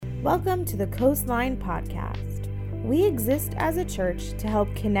Welcome to the Coastline Podcast. We exist as a church to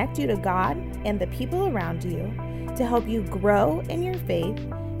help connect you to God and the people around you, to help you grow in your faith,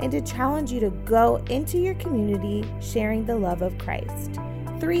 and to challenge you to go into your community sharing the love of Christ.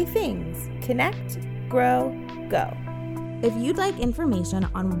 3 things: connect, grow, go. If you'd like information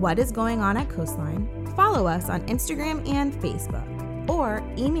on what is going on at Coastline, follow us on Instagram and Facebook, or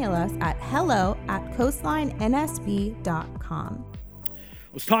email us at hello@coastlinensb.com. I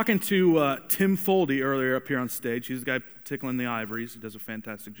was talking to Tim Foldy earlier up here on stage. He's the guy tickling the ivories. He does a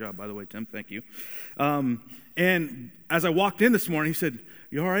fantastic job, by the way, Tim. Thank you. And as I walked in this morning, he said,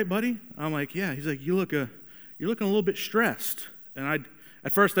 "You all right, buddy?" I'm like, "Yeah." He's like, you're looking a little bit stressed." And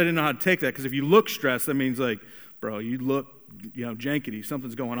at first I didn't know how to take that, because if you look stressed, that means like, bro, you look, jankety.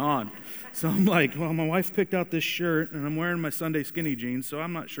 Something's going on. So I'm like, well, my wife picked out this shirt, and I'm wearing my Sunday skinny jeans, so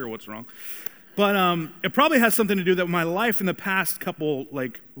I'm not sure what's wrong. But it probably has something to do that my life in the past couple,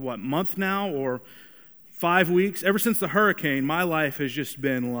 month now or 5 weeks, ever since the hurricane, my life has just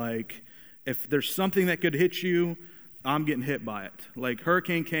been like, if there's something that could hit you, I'm getting hit by it. Like,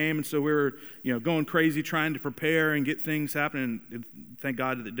 hurricane came, and so we were, going crazy trying to prepare and get things happening. Thank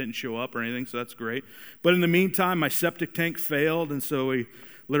God that it didn't show up or anything, so that's great. But in the meantime, my septic tank failed, and so we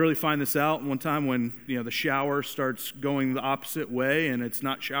literally find this out one time when, the shower starts going the opposite way, and it's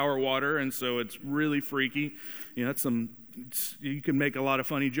not shower water, and so it's really freaky. You can make a lot of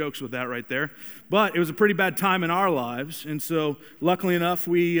funny jokes with that right there. But it was a pretty bad time in our lives, and so luckily enough,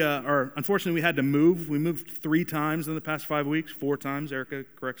 unfortunately, we had to move. We moved 3 times in the past 5 weeks. 4 times, Erica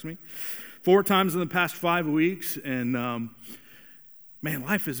corrects me. 4 times in the past 5 weeks, and man,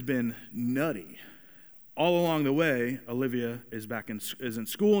 life has been nutty. All along the way, Olivia is in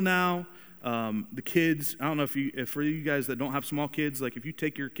school now. The kids, I don't know if for you guys that don't have small kids, like if you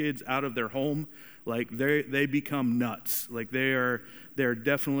take your kids out of their home, like they become nuts. Like they're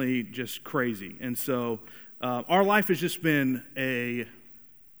definitely just crazy. And so our life has just been a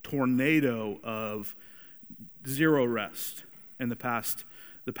tornado of zero rest in the past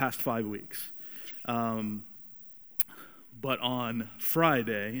 5 weeks. But on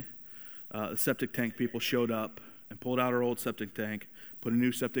Friday, the septic tank people showed up and pulled out our old septic tank, put a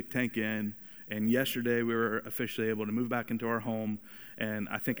new septic tank in, and yesterday we were officially able to move back into our home, and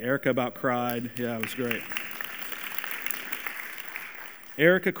I think Erica about cried. Yeah, it was great.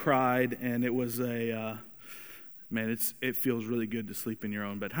 Erica cried, and it was it feels really good to sleep in your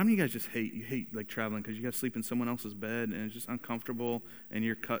own bed. How many of you guys just hate like traveling because you got to sleep in someone else's bed, and it's just uncomfortable, and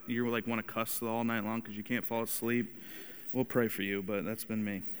you like want to cuss all night long because you can't fall asleep? We'll pray for you, but that's been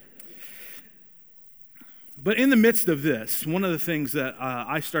me. But in the midst of this, one of the things that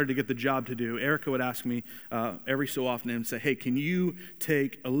I started to get the job to do, Erica would ask me every so often and say, "Hey, can you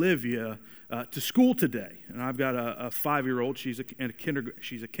take Olivia to school today?" And I've got a 5-year-old. She's a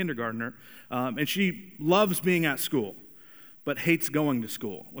kindergartner, and she loves being at school, but hates going to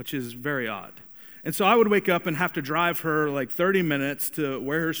school, which is very odd. And so I would wake up and have to drive her like 30 minutes to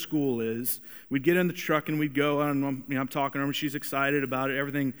where her school is. We'd get in the truck and we'd go, and I'm talking to her, and she's excited about it.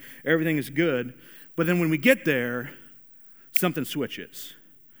 Everything is good. But then when we get there, something switches.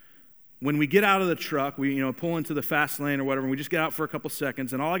 When we get out of the truck, we pull into the fast lane or whatever, and we just get out for a couple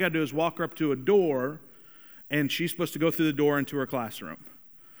seconds, and all I got to do is walk her up to a door, and she's supposed to go through the door into her classroom.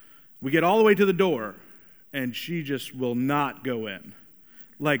 We get all the way to the door, and she just will not go in,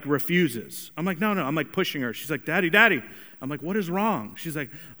 like refuses. I'm like, no. I'm like pushing her. She's like, Daddy. I'm like, what is wrong? She's like,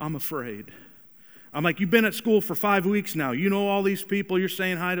 I'm afraid. I'm like, you've been at school for 5 weeks now. You know all these people. You're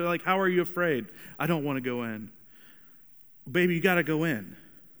saying hi to, like, how are you afraid? I don't want to go in. Baby, you got to go in.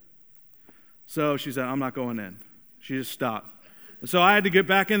 So she said, I'm not going in. She just stopped. And so I had to get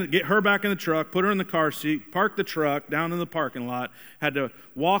her back in the truck, put her in the car seat, park the truck down in the parking lot, had to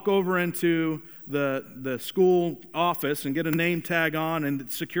walk over into the school office and get a name tag on,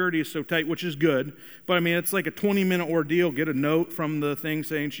 and security is so tight, which is good. But it's like a 20-minute ordeal. Get a note from the thing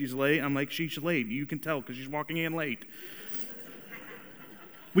saying she's late. I'm like, she's late. You can tell because she's walking in late.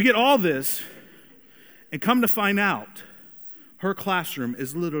 We get all this, and come to find out, her classroom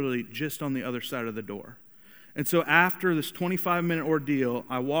is literally just on the other side of the door. And so after this 25-minute ordeal,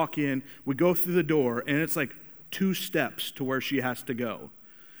 I walk in, we go through the door, and it's like 2 steps to where she has to go.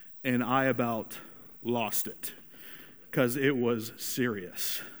 And I about lost it because it was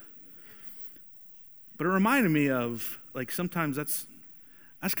serious. But it reminded me of, like, sometimes that's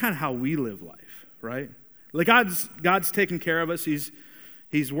kind of how we live life, right? Like, God's taking care of us.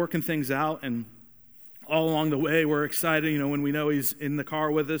 He's working things out, and all along the way, we're excited, when we know he's in the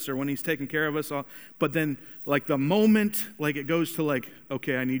car with us or when he's taking care of us. But then, like, the moment, like, it goes to, like,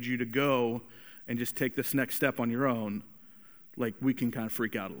 okay, I need you to go and just take this next step on your own, like we can kind of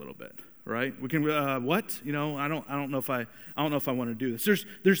freak out a little bit, right? We can, what? You know, I don't know if I want to do this.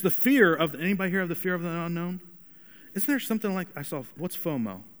 There's the fear of, anybody here have the fear of the unknown? Isn't there something like, I saw, what's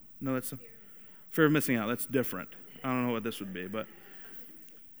FOMO? No, that's fear of missing out. That's different. I don't know what this would be, but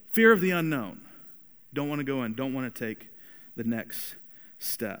fear of the unknown. Don't want to go in, don't want to take the next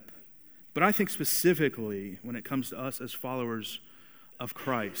step. But I think specifically when it comes to us as followers of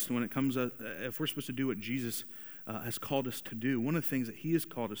Christ, when it comes to, if we're supposed to do what Jesus has called us to do, one of the things that he has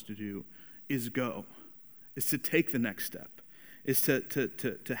called us to do is go, is to take the next step, is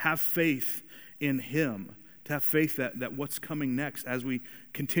to have faith in him, to have faith that what's coming next as we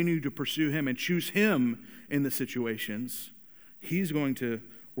continue to pursue him and choose him in the situations, he's going to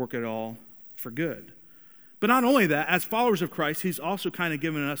work it all for good. But not only that, as followers of Christ, he's also kind of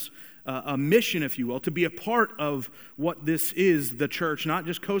given us a mission, if you will, to be a part of what this is, the church, not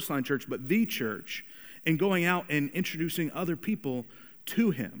just Coastline Church, but the church, and going out and introducing other people to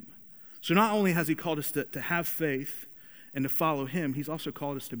him. So not only has he called us to have faith and to follow him, he's also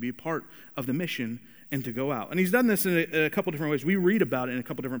called us to be a part of the mission and to go out. And he's done this in a couple different ways. We read about it in a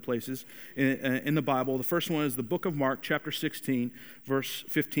couple different places in the Bible. The first one is the book of Mark, chapter 16, verse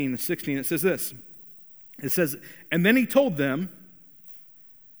 15 and 16. It says this. It says, and then he told them,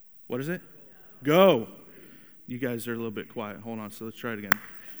 what is it? Go. You guys are a little bit quiet. Hold on, so let's try it again.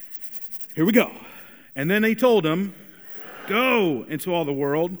 Here we go. And then he told them, go into all the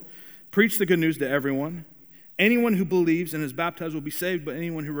world, preach the good news to everyone. Anyone who believes and is baptized will be saved, but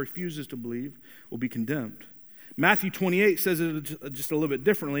anyone who refuses to believe will be condemned. Matthew 28 says it just a little bit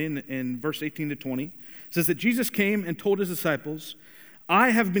differently in verse 18 to 20. It says that Jesus came and told his disciples,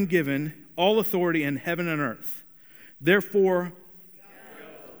 I have been given all authority in heaven and earth. Therefore,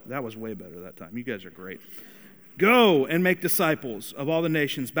 that was way better that time. You guys are great. Go and make disciples of all the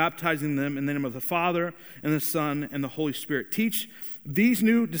nations, baptizing them in the name of the Father and the Son and the Holy Spirit. Teach these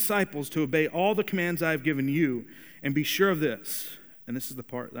new disciples to obey all the commands I have given you, and be sure of this, and this is the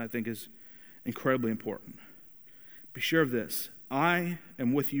part that I think is incredibly important. Be sure of this, I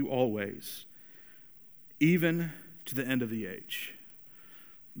am with you always, even to the end of the age.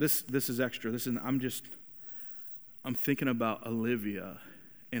 This is extra. I'm thinking about Olivia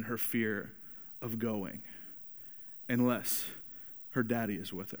and her fear of going unless her daddy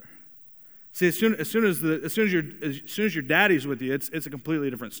is with her. See, as soon as your daddy's with you, it's a completely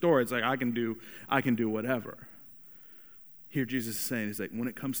different story. It's like I can do whatever. Here Jesus is saying, is like when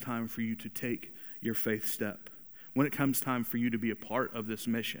it comes time for you to take your faith step, when it comes time for you to be a part of this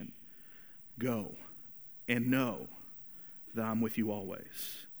mission, go and know that I'm with you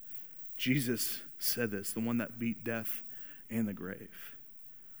always. Jesus said this, the one that beat death and the grave.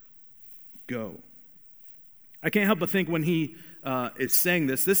 Go. I can't help but think when he is saying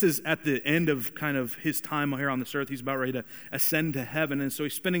this is at the end of kind of his time here on this earth. He's about ready to ascend to heaven. And so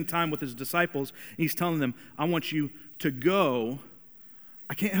he's spending time with his disciples. And he's telling them, I want you to go.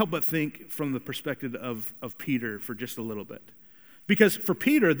 I can't help but think from the perspective of Peter for just a little bit. Because for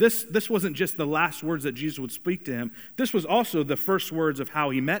Peter, this wasn't just the last words that Jesus would speak to him. This was also the first words of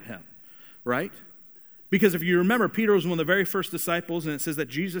how he met him, right? Because if you remember, Peter was one of the very first disciples, and it says that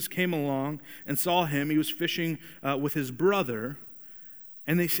Jesus came along and saw him. He was fishing with his brother,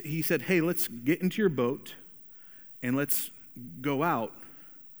 and he said, hey, let's get into your boat, and let's go out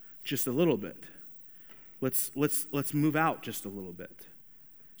just a little bit. Let's move out just a little bit.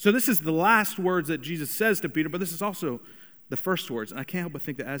 So this is the last words that Jesus says to Peter, but this is also the first words. And I can't help but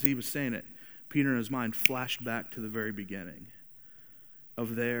think that as he was saying it, Peter in his mind flashed back to the very beginning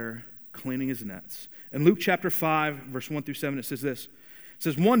of their cleaning his nets. In Luke chapter 5, verse 1 through 7, it says this. It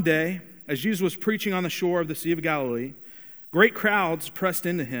says, one day, as Jesus was preaching on the shore of the Sea of Galilee, great crowds pressed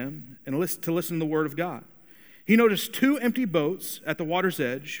into him to listen to the word of God. He noticed 2 empty boats at the water's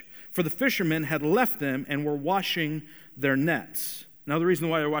edge, for the fishermen had left them and were washing their nets. Now, the reason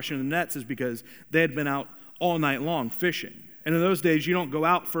why they're washing the nets is because they had been out all night long fishing. And in those days, you don't go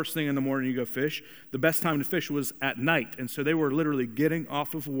out first thing in the morning, you go fish. The best time to fish was at night. And so they were literally getting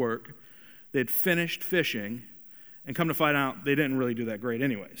off of work. They'd finished fishing, and come to find out, they didn't really do that great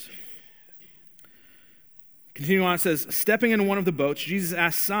anyways. Continuing on, it says, stepping into one of the boats, Jesus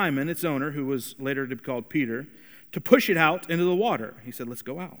asked Simon, its owner, who was later to be called Peter, to push it out into the water. He said, let's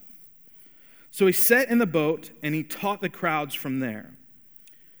go out. So he sat in the boat, and he taught the crowds from there.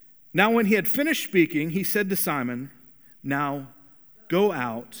 Now when he had finished speaking, he said to Simon, now go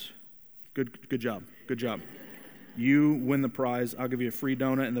out. Good job. You win the prize. I'll give you a free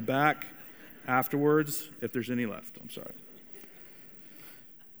donut in the back afterwards, if there's any left. I'm sorry.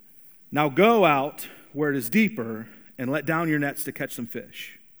 Now go out where it is deeper and let down your nets to catch some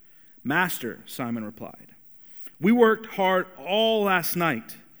fish. Master, Simon replied, We worked hard all last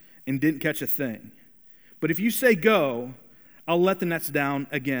night and didn't catch a thing. But if you say go, I'll let the nets down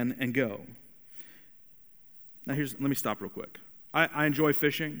again and go. Now let me stop real quick. I enjoy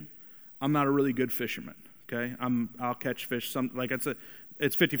fishing. I'm not a really good fisherman, okay? I'll catch fish,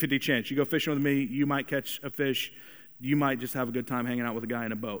 it's 50-50 chance. You go fishing with me, you might catch a fish. You might just have a good time hanging out with a guy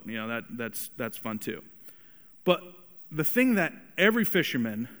in a boat. You know, that's fun too. But the thing that every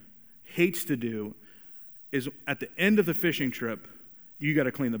fisherman hates to do is at the end of the fishing trip, you got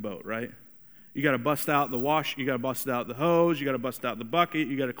to clean the boat, right? You got to bust out the wash, you got to bust out the hose, you got to bust out the bucket,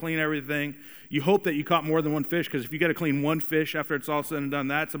 you got to clean everything. You hope that you caught more than one fish, because if you got to clean one fish after it's all said and done,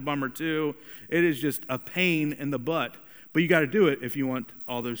 that's a bummer too. It is just a pain in the butt. But you got to do it if you want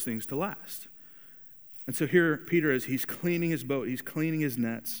all those things to last. And so here Peter is, he's cleaning his boat, he's cleaning his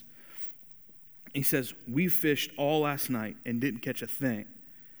nets. He says, we fished all last night and didn't catch a thing.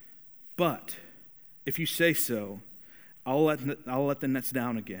 But if you say so, I'll let the nets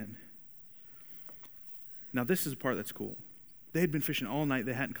down again. Now this is the part that's cool. They had been fishing all night,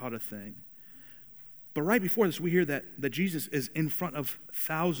 they hadn't caught a thing. But right before this, we hear that Jesus is in front of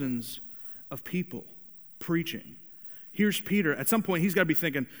thousands of people preaching. Here's Peter. At some point, he's got to be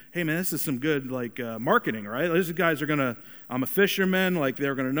thinking, hey, man, this is some good, marketing, right? These guys I'm a fisherman,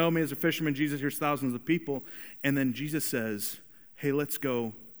 they're going to know me as a fisherman. Jesus, here's thousands of people. And then Jesus says, hey, let's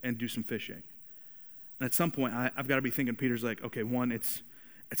go and do some fishing. And at some point, I've got to be thinking, Peter's like, okay, one, it's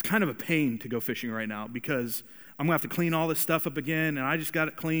kind of a pain to go fishing right now, because I'm going to have to clean all this stuff up again, and I just got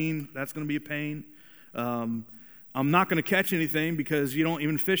it clean. That's going to be a pain. I'm not going to catch anything, because you don't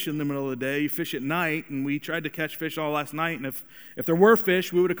even fish in the middle of the day. You fish at night, and we tried to catch fish all last night, and if there were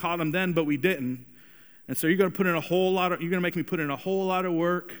fish, we would have caught them then, but we didn't. And so you're going to make me put in a whole lot of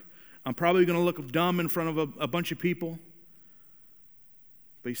work. I'm probably going to look dumb in front of a bunch of people.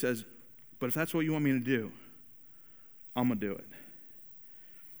 But he says, but if that's what you want me to do, I'm going to do it.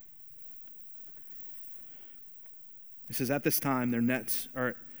 He says, at this time,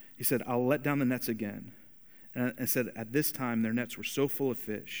 he said, I'll let down the nets again. And it said, at this time, their nets were so full of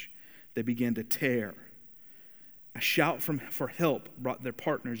fish, they began to tear. A shout for help brought their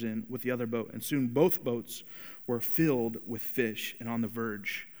partners in with the other boat, and soon both boats were filled with fish and on the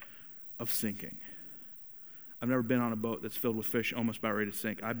verge of sinking. I've never been on a boat that's filled with fish almost about ready to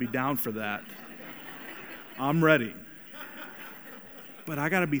sink. I'd be down for that. I'm ready. But I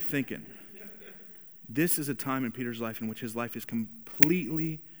got to be thinking, this is a time in Peter's life in which his life is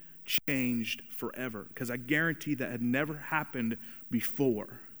completely changed forever, because I guarantee that had never happened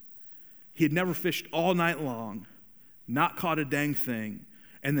before. He had never fished all night long, not caught a dang thing,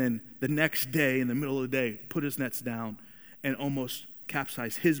 and then the next day, in the middle of the day, put his nets down and almost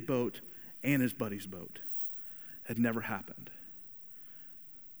capsized his boat and his buddy's boat. Had never happened.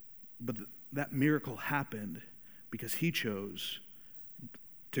 But that miracle happened because he chose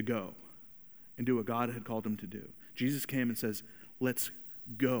to go and do what God had called him to do. Jesus came and says, let's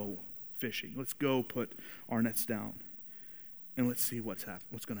go fishing. Let's go put our nets down, and let's see what's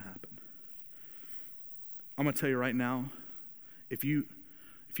going to happen. I'm going to tell you right now, if you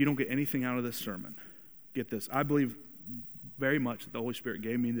don't get anything out of this sermon, get this. I believe very much that the Holy Spirit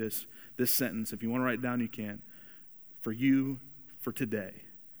gave me this sentence. If you want to write it down, you can. For you, for today.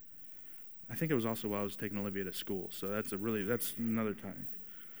 I think it was also while I was taking Olivia to school, so that's another time.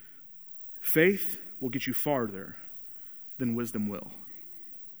 Faith will get you farther than wisdom will.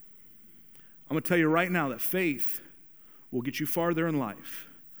 I'm going to tell you right now that faith will get you farther in life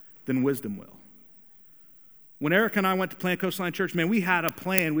than wisdom will. When Eric and I went to plant Coastline Church, man, we had a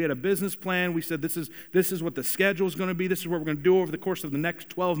plan. We had a business plan. We said, this is what the schedule is going to be. This is what we're going to do over the course of the next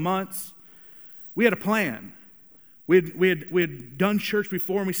 12 months. We had a plan. We had done church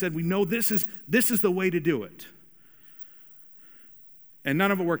before, and we said, we know this is the way to do it. And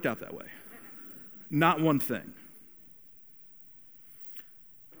none of it worked out that way. Not one thing.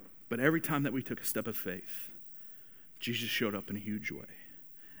 But every time that we took a step of faith, Jesus showed up in a huge way.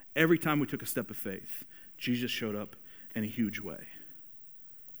 Every time we took a step of faith, Jesus showed up in a huge way.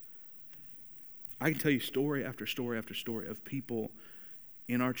 I can tell you story after story after story of people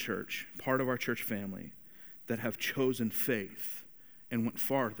in our church, part of our church family, that have chosen faith and went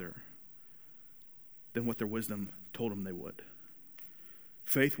farther than what their wisdom told them they would.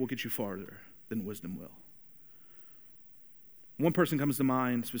 Faith will get you farther than wisdom will. One person comes to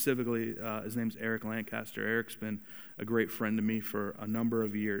mind specifically. His name's Eric Lancaster. Eric's been a great friend to me for a number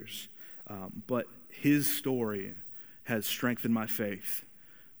of years. But his story has strengthened my faith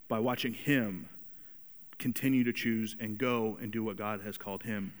by watching him continue to choose and go and do what God has called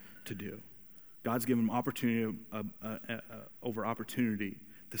him to do. God's given him opportunity over opportunity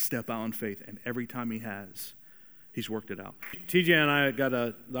to step out in faith, and every time he has, He's worked it out. TJ and I got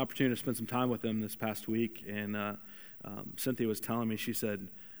the opportunity to spend some time with him this past week, and Cynthia was telling me, she said,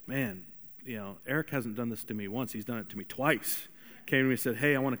 man, Eric hasn't done this to me once. He's done it to me twice. Came to me and said,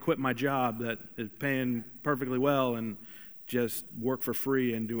 hey, I want to quit my job that is paying perfectly well and just work for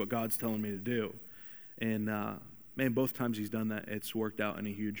free and do what God's telling me to do. And, man, both times he's done that, it's worked out in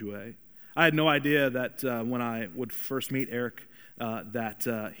a huge way. I had no idea that when I would first meet Eric,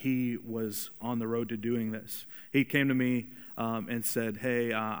 that he was on the road to doing this. He came to me and said,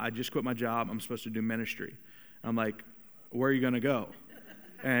 hey, I just quit my job. I'm supposed to do ministry. I'm like, where are you going to go?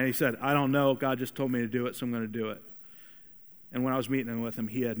 And he said, I don't know. God just told me to do it, so I'm going to do it. And when I was meeting with him,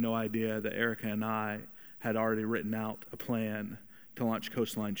 he had no idea that Erica and I had already written out a plan to launch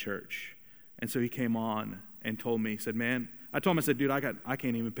Coastline Church. And so he came on and told me, he said, man, I told him, I said, dude, I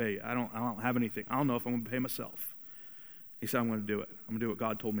can't even pay you. I don't have anything. I don't know if I'm going to pay myself. He said, I'm going to do it. I'm going to do what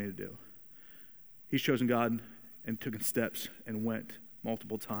God told me to do. He's chosen God and took steps and went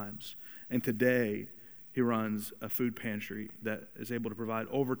multiple times. And today, he runs a food pantry that is able to provide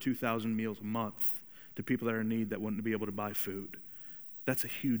over 2,000 meals a month to people that are in need that wouldn't be able to buy food. That's a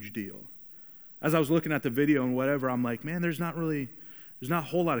huge deal. As I was looking at the video and whatever, I'm like, man, there's not a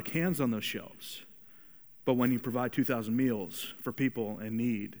whole lot of cans on those shelves. But when you provide 2,000 meals for people in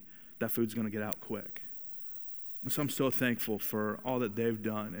need, that food's going to get out quick. And so I'm so thankful for all that they've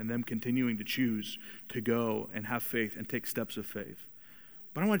done and them continuing to choose to go and have faith and take steps of faith.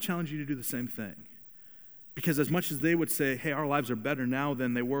 But I want to challenge you to do the same thing. Because as much as they would say, hey, our lives are better now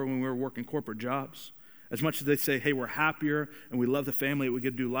than they were when we were working corporate jobs, as much as they say, hey, we're happier and we love the family that we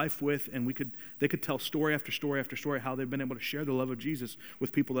get to do life with, and they could tell story after story after story how they've been able to share the love of Jesus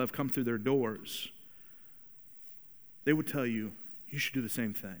with people that have come through their doors, they would tell you, you should do the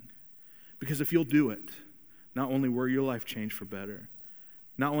same thing. Because if you'll do it, not only will your life change for better,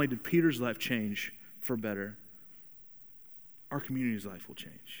 not only did Peter's life change for better, our community's life will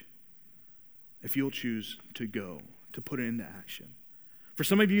change. If you'll choose to go, to put it into action. For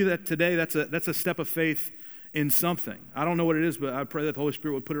some of you that today, that's a step of faith in something. I don't know what it is, but I pray that the Holy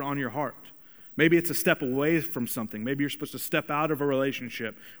Spirit would put it on your heart. Maybe it's a step away from something. Maybe you're supposed to step out of a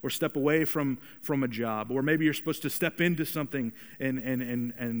relationship or step away from a job. Or maybe you're supposed to step into something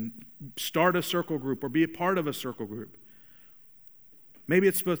and start a circle group or be a part of a circle group. Maybe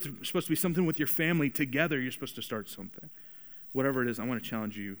it's supposed to be something with your family together. You're supposed to start something. Whatever it is, I want to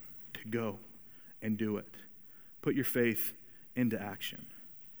challenge you to go and do it. Put your faith into action.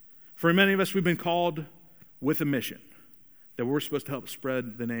 For many of us, we've been called with a mission that we're supposed to help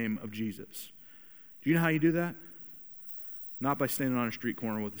spread the name of Jesus. Do you know how you do that? Not by standing on a street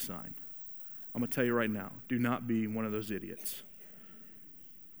corner with a sign. I'm going to tell you right now, do not be one of those idiots.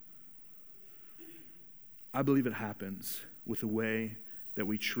 I believe it happens with the way that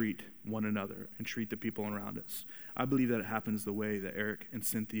we treat one another and treat the people around us. I believe that it happens the way that Eric and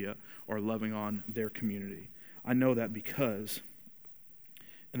Cynthia are loving on their community. I know that because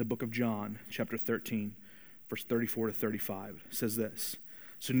in the book of John, chapter 13, verse 34 to 35, says this.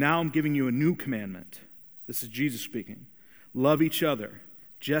 So now I'm giving you a new commandment. This is Jesus speaking. Love each other,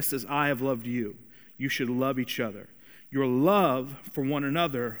 just as I have loved you. You should love each other. Your love for one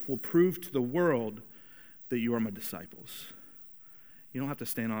another will prove to the world that you are my disciples. You don't have to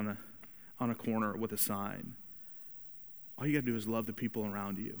stand on a corner with a sign. All you got to do is love the people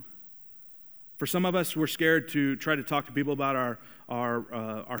around you. For some of us, we're scared to try to talk to people about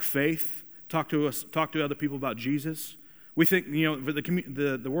our faith. Talk to other people about Jesus. We think,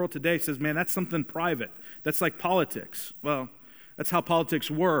 the world today says, man, that's something private. That's like politics. Well, that's how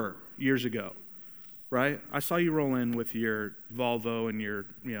politics were years ago, right? I saw you roll in with your Volvo and your,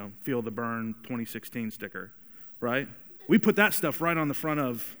 Feel the Burn 2016 sticker, right? We put that stuff right on the front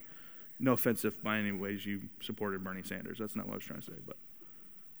of, no offense if by any ways you supported Bernie Sanders. That's not what I was trying to say, but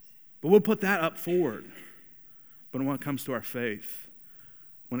we'll put that up forward. But when it comes to our faith,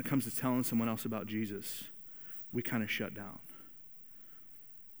 when it comes to telling someone else about Jesus, we kind of shut down.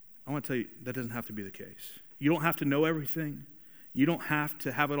 I want to tell you, that doesn't have to be the case. You don't have to know everything. You don't have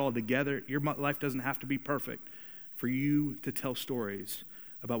to have it all together. Your life doesn't have to be perfect for you to tell stories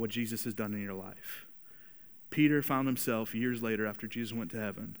about what Jesus has done in your life. Peter found himself years later after Jesus went to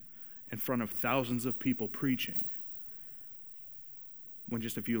heaven in front of thousands of people preaching when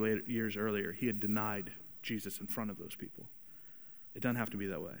just a few years earlier he had denied Jesus in front of those people. It doesn't have to be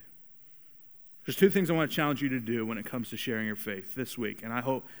that way. There's two things I want to challenge you to do when it comes to sharing your faith this week. And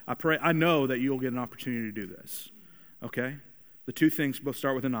I know that you'll get an opportunity to do this. Okay? The two things both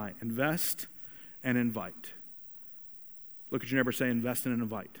start with an I. Invest and invite. Look at your neighbor, say invest and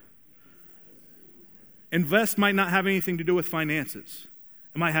invite. Invest might not have anything to do with finances.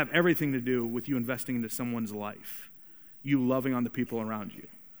 It might have everything to do with you investing into someone's life, you loving on the people around you.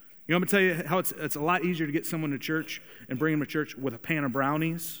 You know, I'm going to tell you how it's a lot easier to get someone to church and bring them to church with a pan of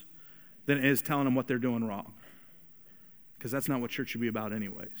brownies than it is telling them what they're doing wrong. Because that's not what church should be about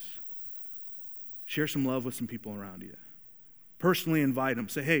anyways. Share some love with some people around you. Personally invite them.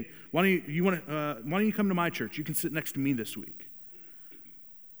 Say, hey, why don't you come to my church? You can sit next to me this week.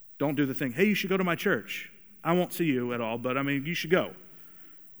 Don't do the thing, hey, you should go to my church. I won't see you at all, but I mean, you should go.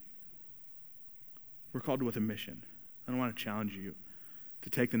 We're called with a mission. I want to challenge you to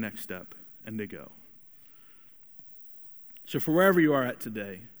take the next step and to go. So for wherever you are at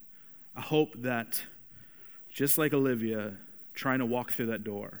today, I hope that just like Olivia trying to walk through that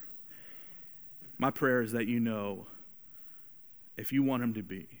door, my prayer is that you know if you want him to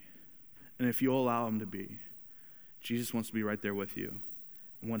be, and if you'll allow him to be, Jesus wants to be right there with you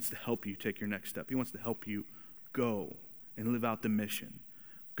and wants to help you take your next step. He wants to help you go and live out the mission.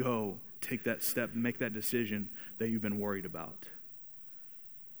 Go, take that step, and make that decision that you've been worried about.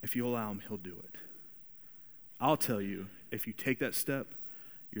 If you allow him, he'll do it. I'll tell you, if you take that step,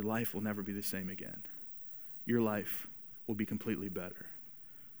 your life will never be the same again. Your life will be completely better.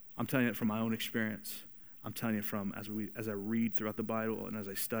 I'm telling you it from my own experience. I'm telling you from as I read throughout the Bible and as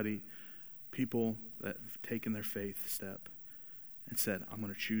I study, people that have taken their faith step and said, I'm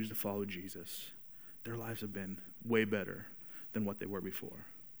going to choose to follow Jesus, their lives have been way better than what they were before.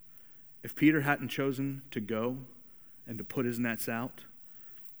 If Peter hadn't chosen to go and to put his nets out,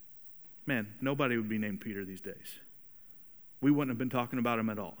 man, nobody would be named Peter these days. We wouldn't have been talking about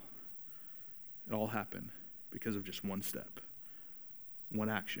him at all. It all happened because of just one step, one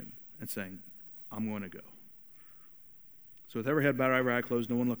action, and saying, I'm going to go. So with every head bowed, every eye closed,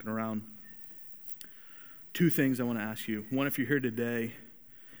 no one looking around, two things I want to ask you. One, if you're here today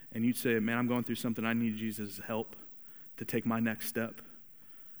and you'd say, man, I'm going through something, I need Jesus' help to take my next step.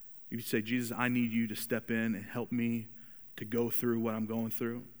 You'd say, Jesus, I need you to step in and help me to go through what I'm going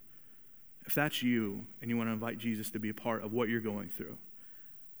through. If that's you and you want to invite Jesus to be a part of what you're going through,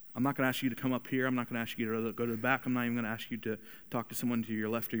 I'm not going to ask you to come up here. I'm not going to ask you to go to the back. I'm not even going to ask you to talk to someone to your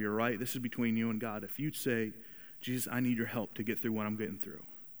left or your right. This is between you and God. If you'd say, Jesus, I need your help to get through what I'm getting through,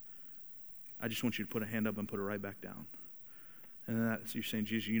 I just want you to put a hand up and put it right back down. And then you're saying,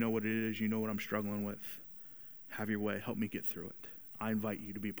 Jesus, you know what it is. You know what I'm struggling with. Have your way. Help me get through it. I invite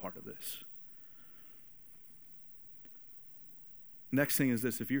you to be a part of this. Next thing is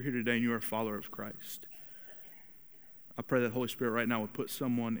this. If you're here today and you are a follower of Christ, I pray that the Holy Spirit right now would put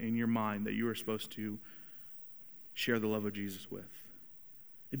someone in your mind that you are supposed to share the love of Jesus with.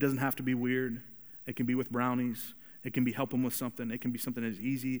 It doesn't have to be weird. It can be with brownies. It can be help them with something. It can be something as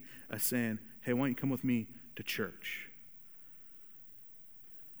easy as saying, hey, why don't you come with me to church?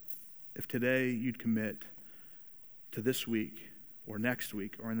 If today you'd commit to this week or next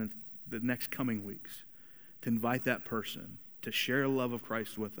week or in the next coming weeks to invite that person, to share the love of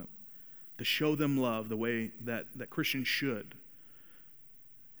Christ with them, to show them love the way that Christians should.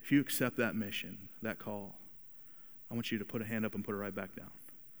 If you accept that mission, that call, I want you to put a hand up and put it right back down.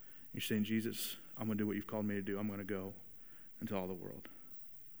 You're saying, Jesus, I'm going to do what you've called me to do. I'm going to go into all the world.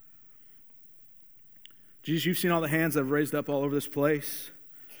 Jesus, you've seen all the hands that have raised up all over this place.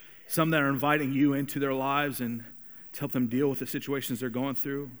 Some that are inviting you into their lives and to help them deal with the situations they're going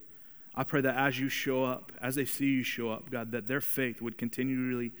through. I pray that as you show up, as they see you show up, God, that their faith would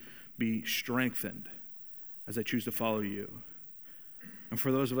continually be strengthened as they choose to follow you. And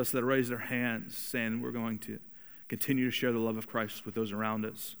for those of us that raise their hands saying we're going to continue to share the love of Christ with those around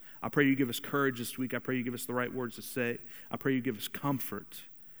us, I pray you give us courage this week. I pray you give us the right words to say. I pray you give us comfort.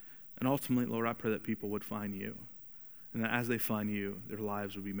 And ultimately, Lord, I pray that people would find you. And that as they find you, their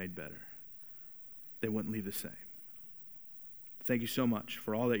lives would be made better. They wouldn't leave the same. Thank you so much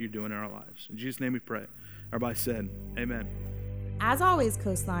for all that you're doing in our lives. In Jesus' name we pray. Everybody said, amen. As always,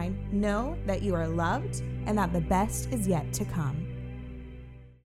 Coastline, know that you are loved and that the best is yet to come.